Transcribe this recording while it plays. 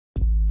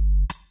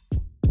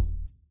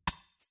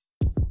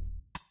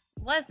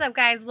What's up,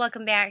 guys?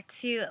 Welcome back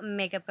to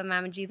Makeup and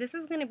Mama G. This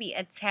is going to be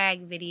a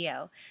tag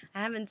video.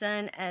 I haven't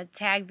done a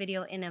tag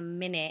video in a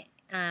minute,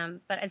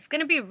 but it's going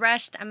to be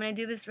rushed. I'm going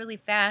to do this really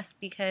fast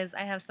because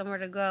I have somewhere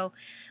to go.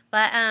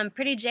 But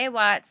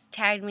prettyjwats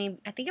tagged me,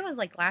 I think it was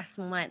like last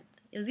month.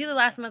 It was either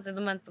last month or the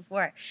month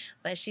before.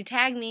 But she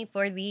tagged me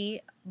for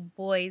the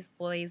boys.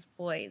 I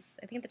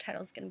think the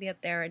title is going to be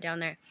up there or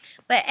down there.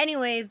 But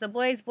anyways, the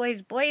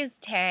boys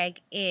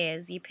tag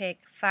is you pick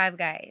 5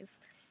 guys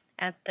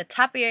at the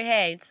top of your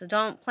head, so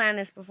don't plan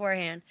this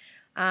beforehand,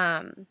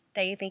 that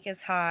you think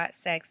is hot,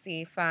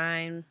 sexy,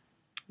 fine,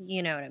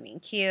 you know what I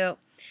mean, cute.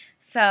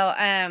 So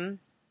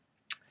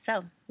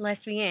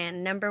let's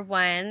begin. Number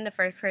 1, the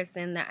first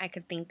person that I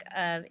could think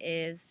of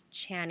is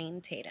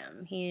Channing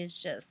Tatum. He is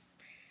just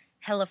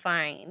hella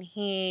fine.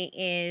 He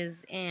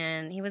was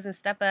in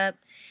Step Up,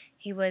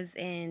 he was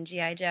in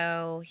G.I.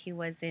 Joe, he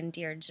was in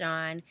Dear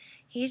John.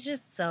 He's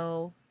just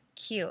so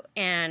cute,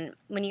 and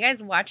when you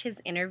guys watch his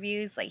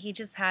interviews, like, he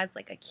just has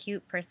like a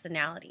cute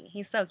personality.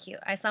 He's so cute.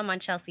 I saw him on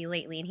Chelsea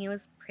lately and he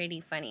was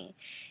pretty funny.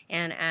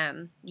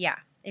 And yeah,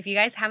 if you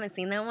guys haven't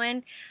seen that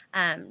one,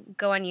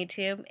 go on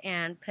YouTube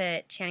and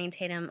put Channing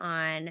Tatum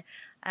on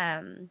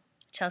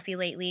Chelsea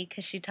lately,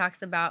 because she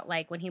talks about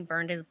like when he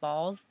burned his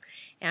balls,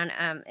 and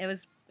it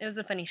was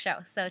a funny show.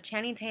 So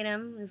Channing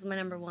Tatum is my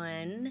number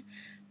 1.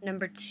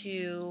 Number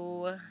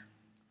 2,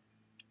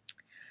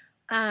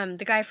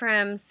 the guy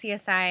from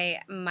CSI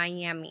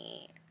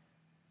Miami,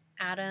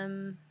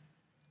 Adam,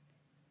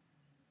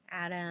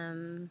 I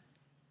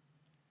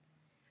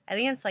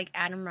think it's like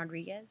Adam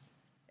Rodriguez,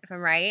 if I'm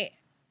right.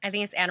 I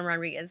think it's Adam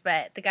Rodriguez,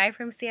 but the guy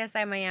from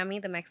CSI Miami,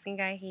 the Mexican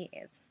guy, he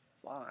is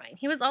fine.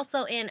 He was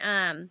also in,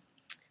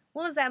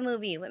 what was that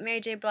movie with Mary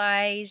J.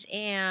 Blige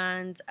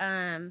and,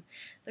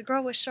 the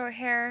girl with short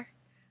hair,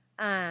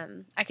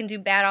 I Can Do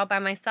Bad All By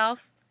Myself.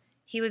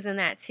 He was in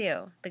that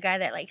too. The guy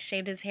that like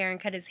shaved his hair and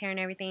cut his hair and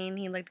everything.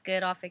 He looked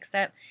good, all fixed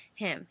up.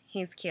 Him.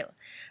 He's cute.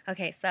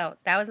 Okay, so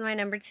that was my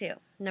number 2.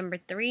 Number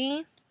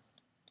 3,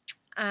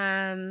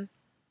 for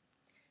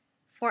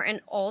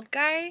an old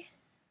guy,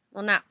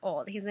 well, not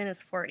old, he's in his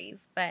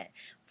 40s, but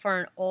for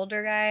an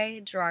older guy,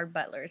 Gerard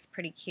Butler is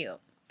pretty cute.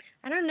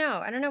 I don't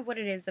know what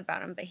it is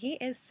about him, but he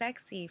is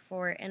sexy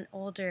for an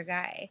older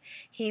guy.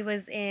 He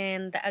was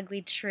in The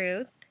Ugly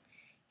Truth.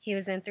 He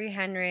was in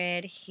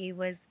 300. He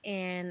was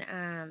in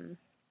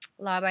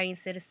Law Abiding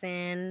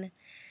Citizen.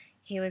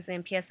 He was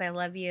in P.S. I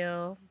Love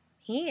You.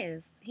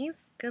 He's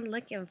good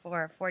looking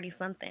for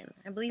 40-something.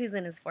 I believe he's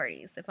in his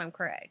 40s, if I'm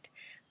correct.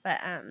 But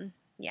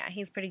yeah,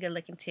 he's pretty good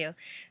looking too.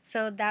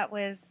 So that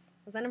was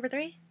that number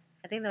 3?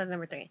 I think that was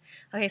number 3.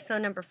 Okay, so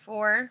number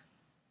 4.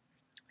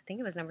 I think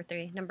it was number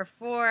 3. Number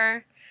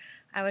 4,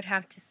 I would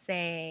have to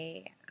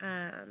say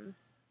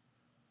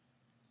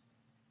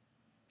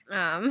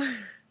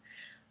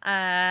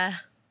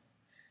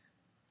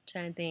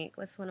trying to think,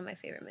 what's one of my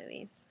favorite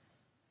movies?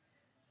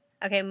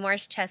 Okay,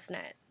 Morris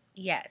Chestnut.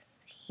 Yes,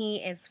 he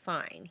is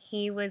fine.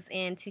 He was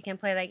in Two Can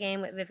Play That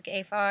Game with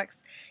Vivica A. Fox.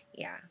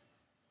 Yeah.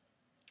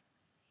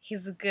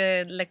 He's a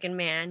good looking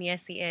man.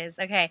 Yes, he is.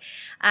 Okay.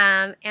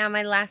 And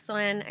my last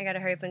one, I gotta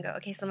hurry up and go.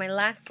 Okay, so my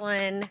last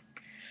one,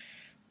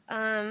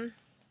 I'm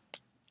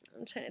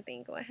trying to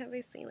think, what have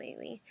I seen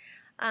lately?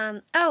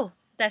 Oh,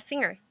 that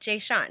singer, Jay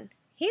Sean.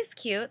 He's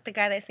cute. The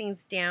guy that sings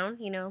Down,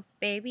 you know,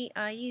 baby,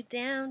 are you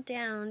down,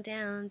 down,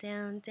 down,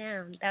 down,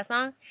 down. That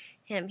song?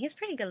 Him. He's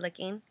pretty good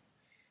looking.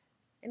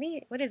 I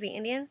think, what is he,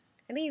 Indian?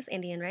 I think he's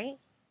Indian, right?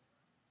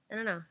 I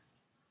don't know.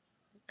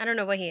 I don't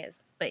know what he is,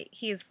 but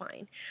he is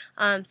fine.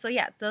 So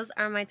yeah, those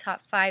are my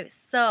top 5.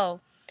 So,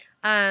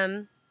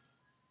 I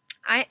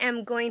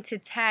am going to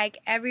tag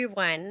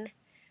everyone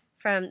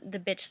from the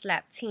Bitch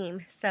Slap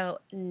team. So,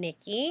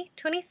 Nikki,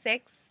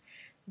 26,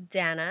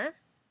 Dana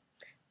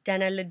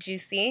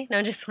LaJuicy, no,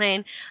 I'm just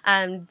playing,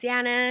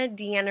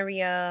 Deanna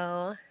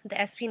Rio, the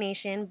SP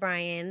Nation,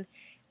 Brian.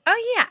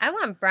 Oh yeah, I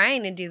want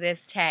Brian to do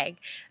this tag.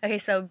 Okay,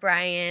 so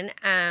Brian,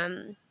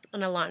 and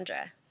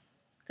Alondra.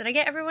 Did I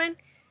get everyone?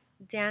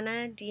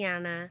 Dana,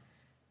 Deanna,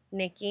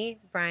 Nikki,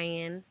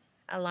 Brian,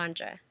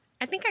 Alondra.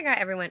 I think I got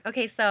everyone.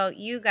 Okay, so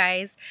you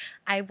guys,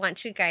 I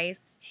would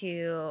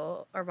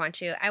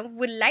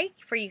like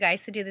for you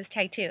guys to do this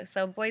tag too.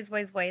 So boys,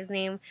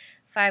 name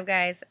 5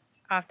 guys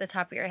off the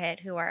top of your head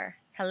who are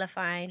hella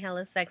fine,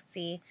 hella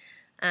sexy,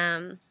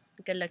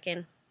 good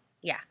looking.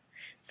 Yeah.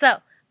 So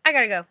I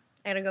gotta go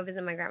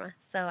visit my grandma.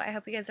 So I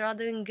hope you guys are all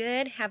doing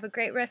good. Have a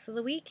great rest of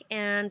the week,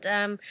 and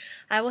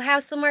I will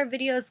have some more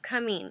videos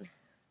coming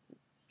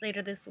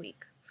later this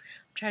week.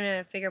 I'm trying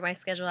to figure my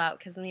schedule out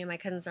because me and my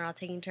cousins are all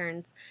taking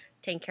turns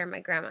taking care of my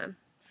grandma.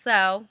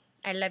 So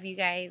I love you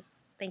guys.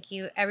 Thank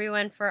you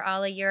everyone for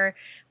all of your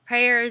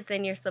prayers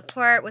and your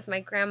support with my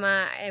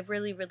grandma. I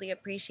really, really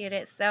appreciate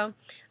it. So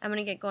I'm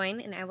going to get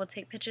going, and I will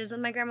take pictures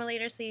of my grandma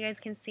later so you guys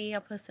can see.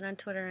 I'll post it on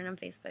Twitter and on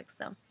Facebook.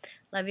 So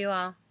love you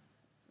all.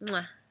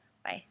 Mwah.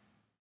 Bye.